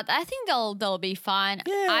 But I think they'll be fine.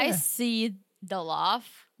 Yeah. I see the love.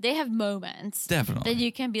 They have moments. Definitely. That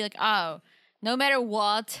you can be like, oh, no matter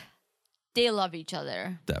what, they love each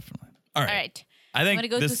other. Definitely. All right. I think you want to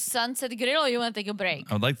go to Sunset Grill or you want to take a break?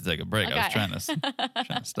 I would like to take a break. Okay. I was trying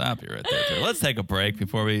to stop you right there, too. Let's take a break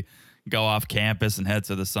before we go off campus and head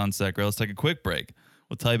to the Sunset Grill. Let's take a quick break.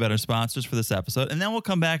 We'll tell you about our sponsors for this episode, and then we'll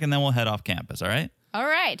come back and then we'll head off campus, all right? All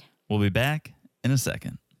right. We'll be back in a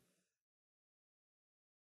second.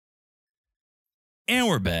 And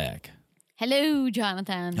we're back. Hello,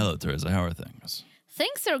 Jonathan. Hello, Teresa. How are things?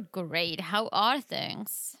 Things are great. How are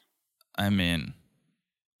things? I mean,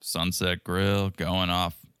 Sunset Grill, going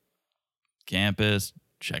off campus,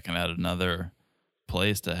 checking out another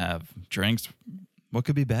place to have drinks. What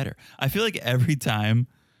could be better? I feel like every time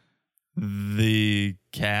the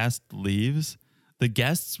cast leaves, the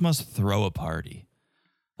guests must throw a party.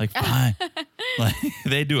 Like, fine. Like,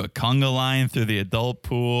 they do a conga line through the adult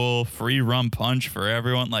pool, free rum punch for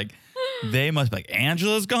everyone. Like, they must be like,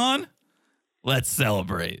 Angela's gone? Let's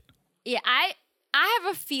celebrate. Yeah, I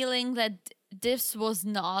have a feeling that this was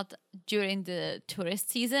not during the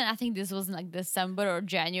tourist season. I think this was in like December or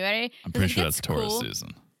January. I'm pretty sure that's tourist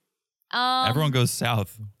season. Everyone goes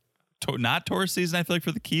south. Not tourist season, I feel like,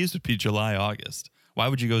 for the Keys would be July, August. Why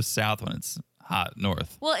would you go south when it's hot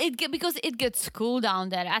north? Well, because it gets cool down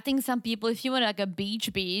there. I think some people, if you want like a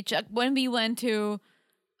beach, like when we went to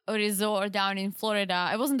a resort down in Florida,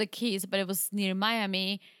 it wasn't the Keys, but it was near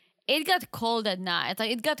Miami. It got cold at night. Like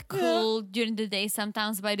it got cool during the day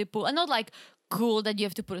sometimes by the pool. And not like cool that you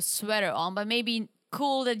have to put a sweater on, but maybe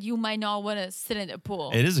cool that you might not want to sit in the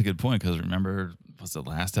pool. It is a good point because remember, was the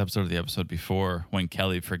last episode or the episode before when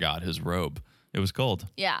Kelly forgot his robe? It was cold.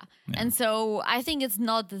 Yeah. And so I think it's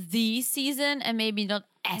not the season and maybe not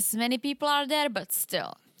as many people are there, but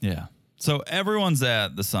still. Yeah. So everyone's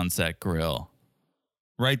at the Sunset Grill.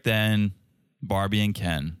 Right then, Barbie and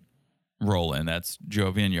Ken roll in. That's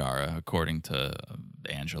Jovi and Yara, according to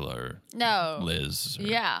Angela or Liz.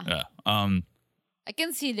 Yeah. I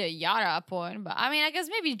can see the Yara point, but I mean, I guess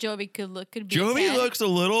maybe Jovi could be. Jovi looks a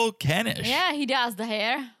little Ken-ish. Yeah, he does. The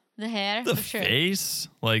hair, the for sure. face,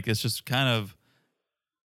 like it's just kind of,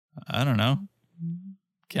 I don't know,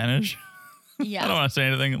 Ken-ish. Yeah. I don't want to say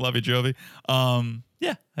anything. Love you, Jovi.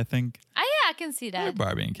 Yeah, I think. I can see that.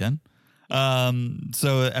 Barbie and Ken.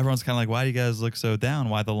 So everyone's kind of like, why do you guys look so down?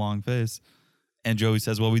 Why the long face? And Joey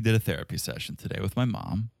says, well, we did a therapy session today with my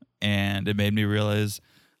mom, and it made me realize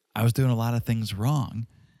I was doing a lot of things wrong.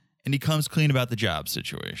 And he comes clean about the job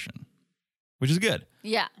situation, which is good.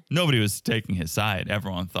 Yeah. Nobody was taking his side.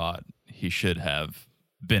 Everyone thought he should have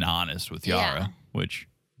been honest with Yara, which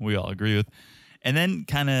we all agree with. And then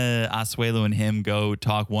kind of Asuelu and him go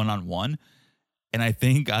talk one-on-one. And I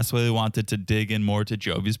think Asuelu wanted to dig in more to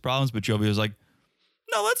Jovi's problems, but Jovi was like,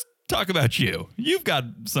 no, let's talk about you. You've got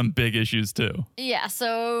some big issues too. Yeah,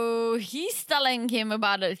 so he's telling him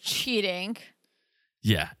about cheating.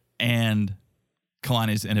 Yeah, and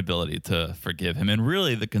Kalani's inability to forgive him. And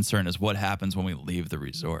really the concern is what happens when we leave the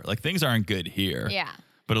resort. Like things aren't good here. Yeah.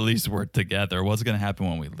 But at least we're together. What's going to happen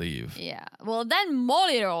when we leave? Yeah. Well, then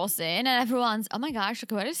Molly rolls in and everyone's, oh my gosh,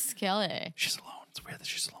 look, where is Kelly? She's alone. It's weird that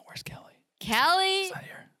she's alone. Where's Kelly? Kelly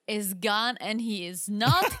is gone and he is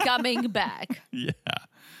not coming back. Yeah.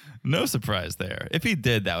 No surprise there. If he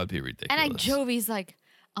did, that would be ridiculous. And like Jovi's like,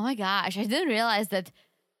 oh my gosh, I didn't realize that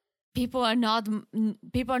people are not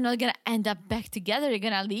gonna end up back together. They're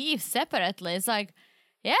gonna leave separately. It's like,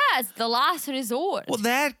 yeah, it's the last resort. Well,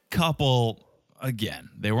 that couple, again,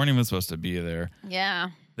 they weren't even supposed to be there. Yeah.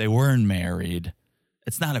 They weren't married.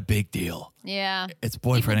 It's not a big deal. Yeah. It's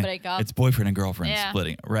boyfriend and girlfriend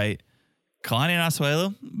splitting, right? Kalani and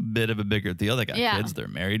Asuelu, bit of a bigger deal. They got kids. They're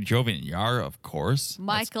married. Jovi and Yara, of course.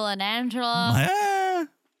 Michael and Angela.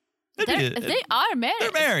 They are married.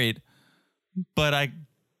 They're married. but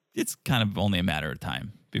it's kind of only a matter of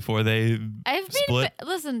time before they split.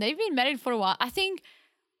 Listen, they've been married for a while. I think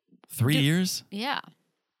 3 years. Yeah.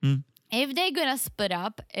 Hmm. If they're gonna split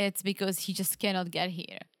up, it's because he just cannot get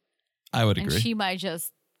here, I would and agree. she might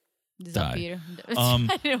just disappear.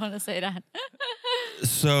 I didn't want to say that.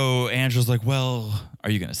 So Angela's like, well, are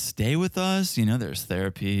you going to stay with us? You know, there's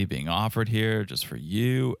therapy being offered here just for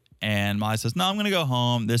you. And Molly says, no, I'm going to go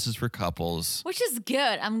home. This is for couples. Which is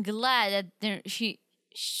good. I'm glad that she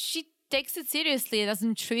takes it seriously.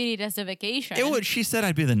 Doesn't treat it as a vacation. It would. She said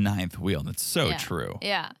I'd be the ninth wheel. And that's so Yeah. true.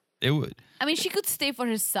 Yeah. It would. I mean, she could stay for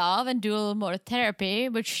herself and do a little more therapy,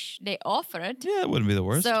 which they offered. Yeah, it wouldn't be the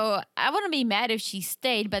worst. So I wouldn't be mad if she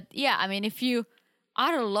stayed. But yeah, I mean, if you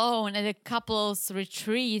are alone at a couples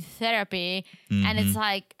retreat therapy and it's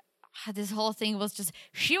like this whole thing was just,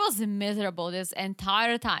 she was miserable this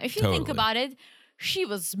entire time. If you think Totally. about it, she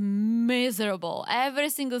was miserable. Every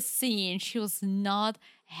single scene, she was not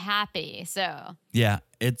happy. So yeah,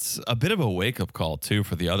 it's a bit of a wake-up call, too,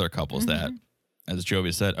 for the other couples Mm-hmm. that, as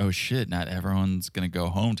Jovi said, oh, shit, not everyone's going to go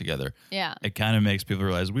home together. yeah. It kind of makes people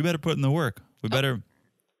realize we better put in the work. We better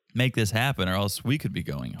make this happen or else we could be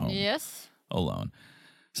going home Yes. alone.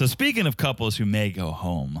 So speaking of couples who may go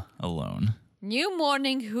home alone, New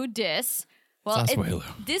morning, who dis? Well, It's Asuelu.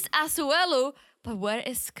 This Asuelu, but where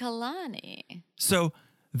is Kalani? so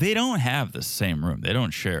they don't have the same room. They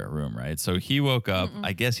don't share a room, right? So he woke up.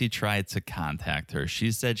 I guess he tried to contact her.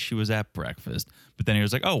 She said she was at breakfast, but then he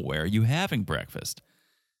was like, oh, where are you having breakfast?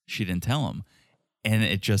 She didn't tell him. And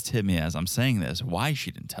it just hit me as I'm saying this, why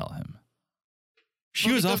she didn't tell him. She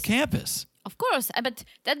Well, was off because- campus. Of course, but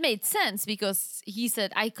that made sense because he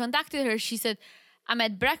said, I contacted her. She said, I'm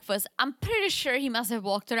at breakfast. I'm pretty sure he must have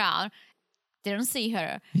walked around, didn't see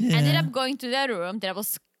her, ended Yeah. up going to their room. There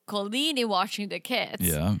was Colini watching the kids.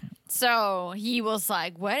 Yeah. So he was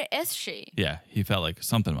like, where is she? Yeah. He felt like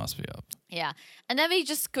something must be up. Yeah. And then we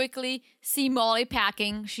just quickly see Molly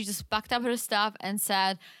packing. She just packed up her stuff and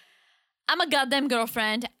said, I'm a goddamn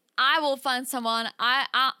girlfriend. I will find someone.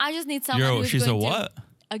 I just need someone who's She's a going to- what?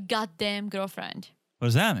 A goddamn girlfriend. What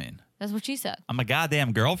does that mean? That's what she said. I'm a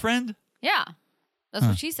goddamn girlfriend? Yeah. That's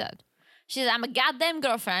what she said. She said, I'm a goddamn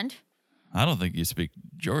girlfriend. I don't think you speak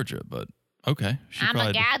Georgia, but okay. She I'm a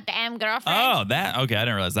probably goddamn girlfriend. Oh, that okay. I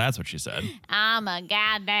didn't realize that's what she said. I'm a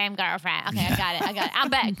goddamn girlfriend. Okay, I got it. I'm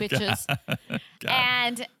back, bitches.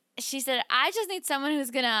 And she said, I just need someone who's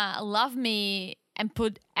gonna love me and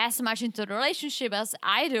put as much into the relationship as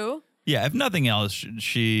I do. Yeah, if nothing else,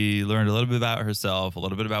 she learned a little bit about herself, a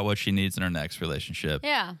little bit about what she needs in her next relationship.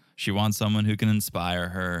 Yeah. She wants someone who can inspire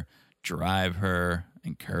her, drive her,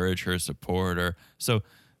 encourage her, support her. So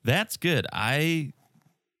that's good. I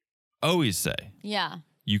always say Yeah.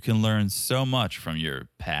 you can learn so much from your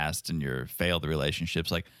past and your failed relationships.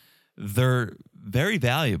 Like they're very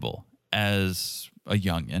valuable as a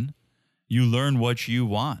youngin'. You learn what you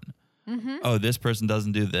want. Oh, this person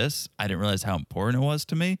doesn't do this. I didn't realize how important it was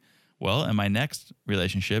to me. Well, in my next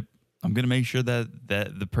relationship, I'm going to make sure that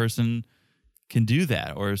the person can do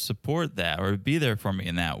that or support that or be there for me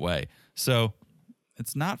in that way. So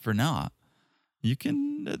it's not for naught.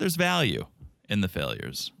 There's value in the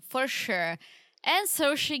failures. For sure. And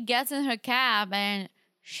so she gets in her cab and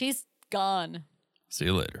she's gone. See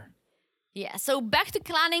you later. Yeah. So back to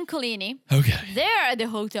Kalani and Colini. Okay. They're at the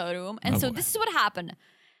hotel room. And Oh, so boy. this is what happened.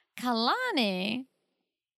 Kalani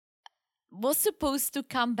was supposed to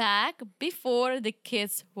come back before the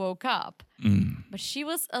kids woke up. But she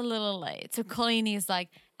was a little late. So Colini is like,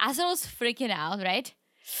 Asa was freaking out, right?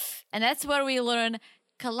 And that's where we learn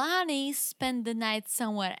Kalani spent the night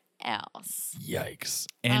somewhere else. Yikes.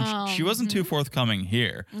 And she wasn't too forthcoming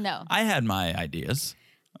here. No. I had my ideas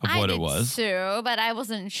of I what did it was. too, but I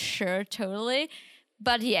wasn't sure totally.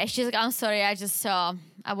 But yeah, she's like, I'm sorry, I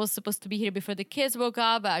was supposed to be here before the kids woke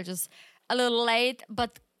up. I was just a little late.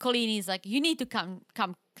 But Colini's like, you need to come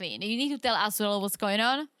clean. You need to tell Azul what's going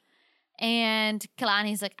on. And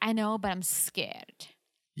Kalani's like, I know, but I'm scared.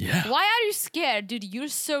 Yeah. Why are you scared, dude? You're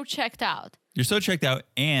so checked out. You're so checked out.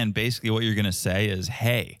 And basically what you're going to say is,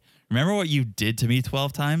 hey, remember what you did to me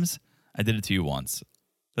 12 times? I did it to you once.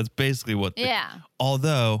 That's basically what. Yeah.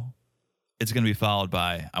 Although it's going to be followed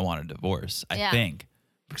by, I want a divorce, I Yeah. think.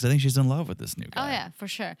 Because I think she's in love with this new guy. Oh, yeah, for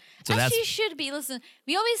sure. So And that's- she should be. Listen,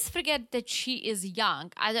 we always forget that she is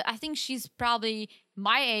young. I think she's probably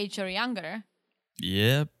my age or younger.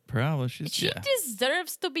 Yeah, probably. She Yeah.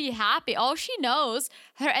 deserves to be happy. All she knows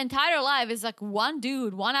her entire life is like one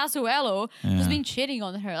dude, one Azuelo, who's Yeah. been cheating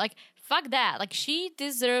on her. Like, fuck that. Like, she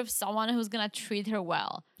deserves someone who's gonna treat her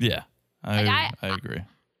well. Yeah. Like, I agree.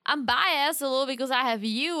 I'm biased a little because I have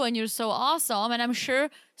you and you're so awesome. And I'm sure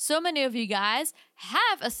so many of you guys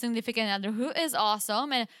have a significant other who is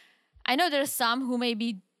awesome. And I know there's some who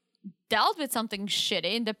maybe dealt with something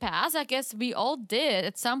shitty in the past. I guess we all did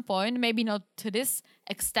at some point, maybe not to this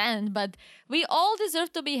extent, but we all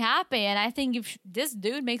deserve to be happy. And I think if this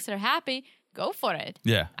dude makes her happy, go for it.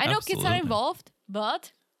 Yeah. I know kids are involved,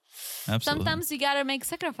 but Absolutely. sometimes you gotta make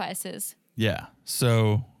sacrifices. Yeah.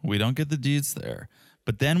 So we don't get the deeds there.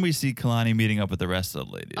 But then we see Kalani meeting up with the rest of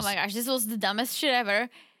the ladies. Oh my gosh, this was the dumbest shit ever.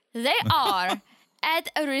 They are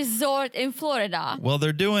at a resort in Florida. Well,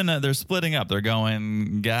 they're splitting up. They're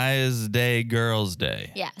going guys' day, girls'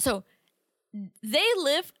 day. Yeah, so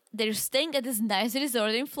they're staying at this nice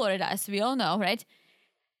resort in Florida, as we all know, right?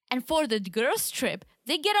 And for the girls' trip,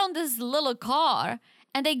 they get on this little car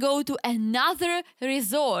and they go to another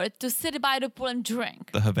resort to sit by the pool and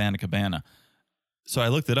drink. The Havana Cabana. So I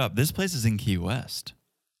looked it up. This place is in Key West.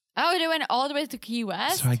 Oh, they went all the way to Key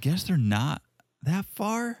West? So I guess they're not that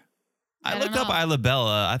far. I looked up Isla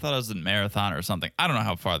Bella. I thought it was in Marathon or something. I don't know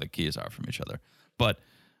how far the Keys are from each other. But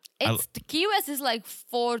Key West is like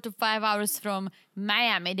 4 to 5 hours from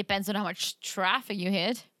Miami. Depends on how much traffic you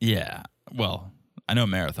hit. Yeah. Well, I know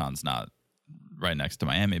Marathon's not right next to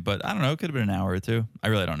Miami, but I don't know. It could have been an hour or two. I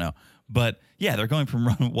really don't know. But yeah, they're going from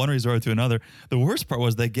one resort to another. The worst part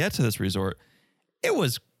was they get to this resort. It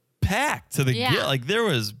was packed to the gill. Like there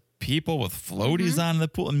was people with floaties on in the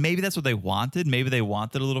pool. And maybe that's what they wanted. Maybe they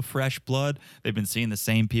wanted a little fresh blood. They've been seeing the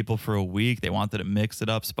same people for a week. They wanted to mix it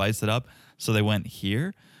up, spice it up. So they went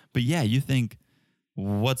here. But yeah, you think,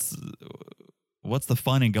 what's the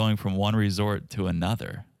fun in going from one resort to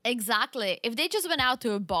another? Exactly. If they just went out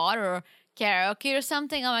to a bar or karaoke or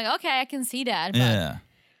something, I'm like, okay, I can see that. But, Yeah.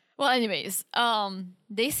 Well, anyways,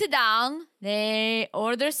 they sit down, they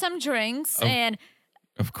order some drinks, and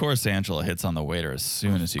of course Angela hits on the waiter as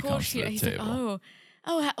soon as he comes to the table.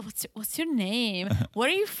 Like, what's your name? Where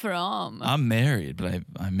are you from? I'm married, but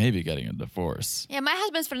I may be getting a divorce. Yeah, my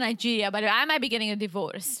husband's from Nigeria, but I might be getting a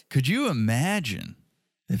divorce. Could you imagine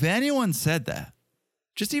if anyone said that,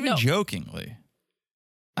 just even jokingly?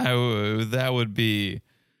 That would be.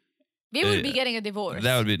 We would be getting a divorce.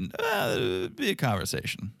 That would be a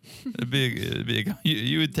conversation.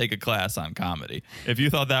 You would take a class on comedy if you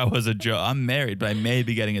thought that was a joke. I'm married, but I may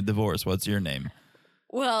be getting a divorce. What's your name?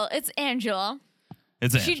 Well, it's Angela.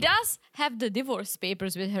 It's Angela. She does have the divorce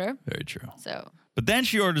papers with her. Very true. So. But then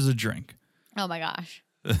she orders a drink. Oh my gosh.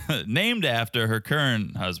 Named after her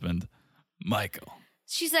current husband, Michael.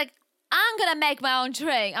 She's like, I'm gonna make my own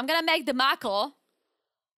drink. I'm gonna make the Michael.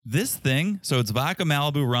 This thing, so it's vodka,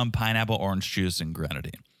 Malibu, rum, pineapple, orange juice, and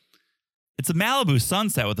grenadine. It's a Malibu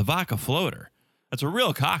Sunset with a vodka floater. That's a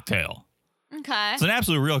real cocktail. Okay. It's an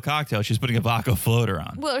absolute real cocktail. She's putting a vodka floater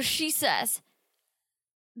on. Well, she says,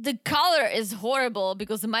 the color is horrible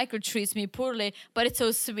because Michael treats me poorly, but it's so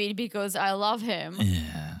sweet because I love him.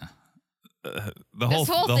 Yeah. The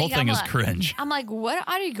whole thing is cringe. I'm like, where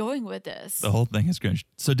are you going with this? The whole thing is cringe.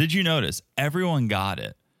 So did you notice everyone got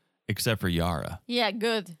it except for Yara? Yeah,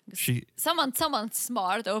 good. Someone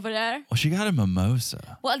smart over there. Well, she got a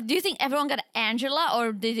mimosa. Well, do you think everyone got Angela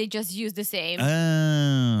or did they just use the same?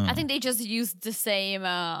 Oh. I think they just used the same,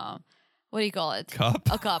 what do you call it? Cup?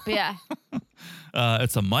 A cup, yeah.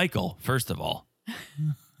 It's a Michael, first of all.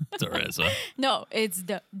 It's a Reza. No, it's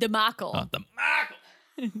the Michael. Oh, the Michael.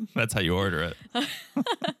 That's how you order it.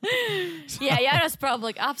 Yeah, Yara's probably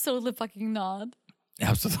like, absolutely fucking not.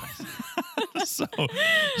 Absolutely.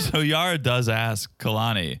 So Yara does ask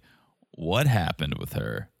Kalani what happened with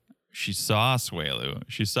her. She saw Asuelu.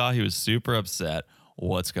 She saw he was super upset.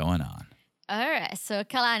 What's going on? All right. So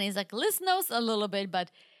Kalani's like, listen knows a little bit,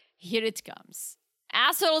 but here it comes.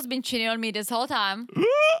 Asuelu's been cheating on me this whole time.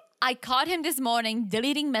 I caught him this morning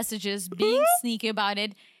deleting messages, being sneaky about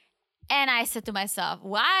it. And I said to myself,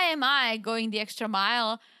 why am I going the extra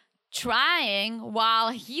mile trying while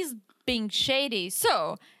he's being shady?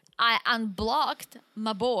 So I unblocked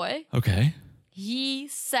my boy. Okay. He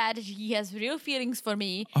said he has real feelings for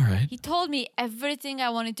me. All right. He told me everything I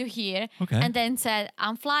wanted to hear. Okay. And then said,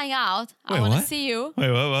 I'm flying out. I want to see you.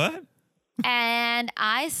 Wait, what? And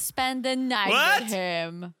I spent the night with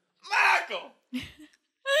him. Michael!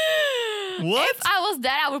 What? If I was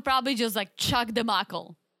there, I would probably just like chuck the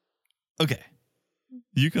Michael. Okay.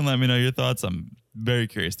 You can let me know your thoughts. I'm very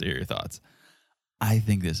curious to hear your thoughts. I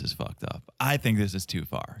think this is fucked up. I think this is too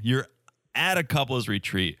far. You're at a couple's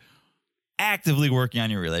retreat, actively working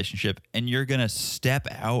on your relationship, and you're going to step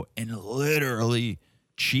out and literally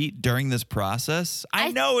cheat during this process.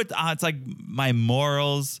 I know it's like my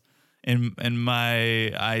morals and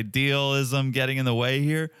my idealism getting in the way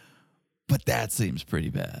here, But that seems pretty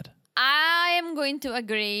bad. I am going to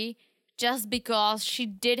agree just because she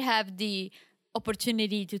did have the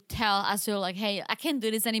opportunity to tell Azul, like, hey, I can't do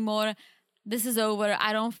this anymore. This is over.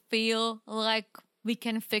 I don't feel like we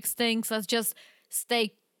can fix things. Let's just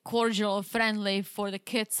stay cordial, friendly for the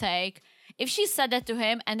kid's sake. If she said that to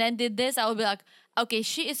him and then did this, I would be like, okay,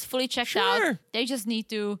 she is fully checked out. They just need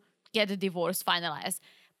to get the divorce finalized.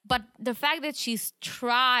 But the fact that she's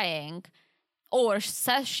trying, or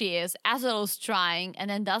says she is, as well as trying, and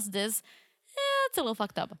then does this, it's a little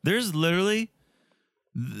fucked up. There's literally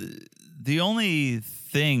the only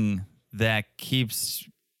thing that keeps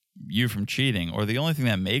you from cheating, or the only thing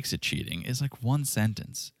that makes it cheating, is like one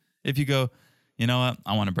sentence. If you go, you know what,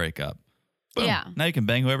 I want to break up. Boom. Yeah. Now you can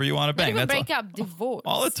bang whoever you want to bang. You can That's break up, divorce.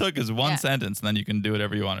 All it took is one sentence, and then you can do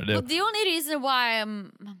whatever you want to do. But the only reason why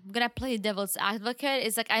I'm gonna play devil's advocate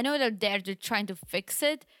is like, I know that they're trying to fix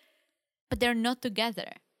it, but they're not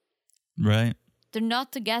together. Right. They're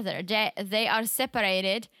not together. They are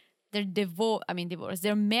separated. They're divorced.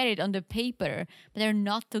 They're married on the paper, but they're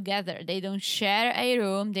not together. They don't share a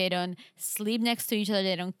room. They don't sleep next to each other.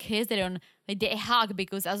 They don't kiss. They hug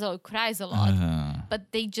because Azul cries a lot.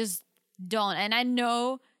 But they just don't. And I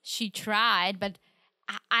know she tried, but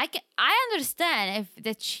I understand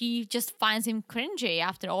that she just finds him cringy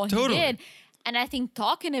after all he did. And I think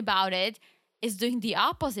talking about it is doing the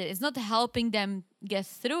opposite. It's not helping them get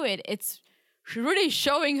through it. It's really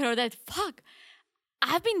showing her that, fuck,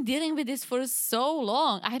 I've been dealing with this for so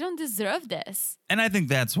long. I don't deserve this. And I think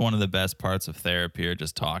that's one of the best parts of therapy, or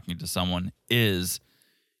just talking to someone, is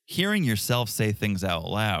hearing yourself say things out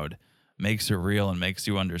loud makes it real and makes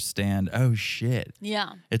you understand, oh shit.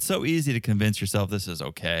 Yeah. It's so easy to convince yourself this is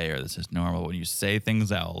okay or this is normal. When you say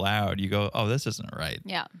things out loud, you go, oh, this isn't right.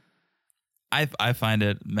 Yeah. I find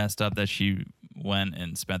it messed up that she went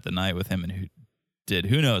and spent the night with him and did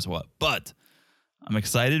who knows what. But I'm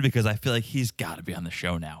excited because I feel like he's got to be on the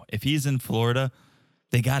show now. If he's in Florida,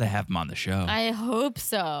 they got to have him on the show. I hope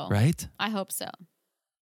so. Right? I hope so.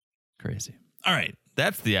 Crazy. All right.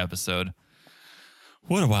 That's the episode.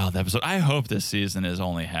 What a wild episode. I hope this season is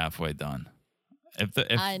only halfway done.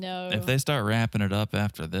 I know. If they start wrapping it up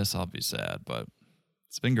after this, I'll be sad. But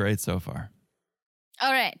it's been great so far.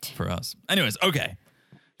 All right. For us. Anyways, okay.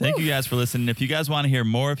 Thank you guys for listening. If you guys want to hear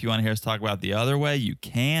more, if you want to hear us talk about the other way, you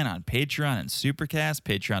can on Patreon and Supercast,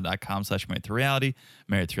 patreon.com/marriedtoreality,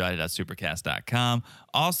 marriedtoreality.supercast.com.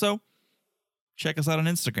 Also, check us out on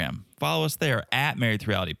Instagram. Follow us there at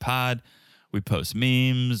marriedtorealitypod. We post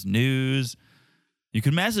memes, news. You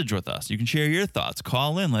can message with us. You can share your thoughts.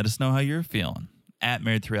 Call in. Let us know how you're feeling. At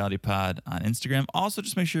Married to Reality Pod on Instagram. Also,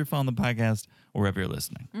 just make sure you're following the podcast wherever you're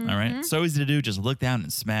listening. All right? So easy to do. Just look down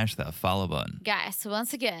and smash that follow button. Guys,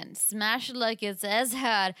 once again, smash it like it's as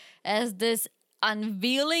hot as this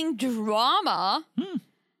unveiling drama.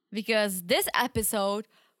 Because this episode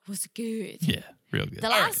was good. Yeah, real good. The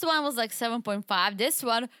last one was like 7.5. This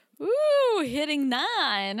one, ooh, hitting 9.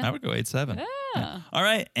 I would go 8.7. Yeah. All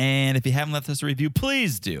right. And if you haven't left us a review,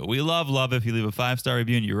 please do. We love if you leave a 5-star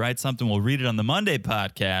review and you write something. We'll read it on the Monday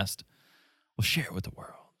podcast. We'll share it with the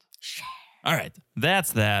world. Share. All right.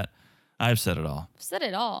 That's that. I've said it all. Said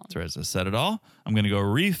it all. That's right. I said it all. I'm going to go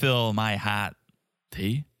refill my hot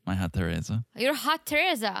tea. My hot Teresa. Your hot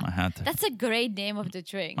Teresa. My hot That's a great name of the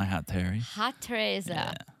drink. My hot Terry. Hot Teresa.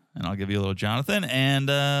 Yeah. And I'll give you a little Jonathan and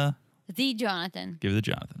the Jonathan. give you the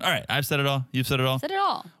Jonathan. All right. I've said it all. You've said it all. Said it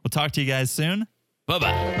all. We'll talk to you guys soon.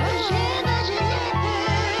 Bye-bye. Bye.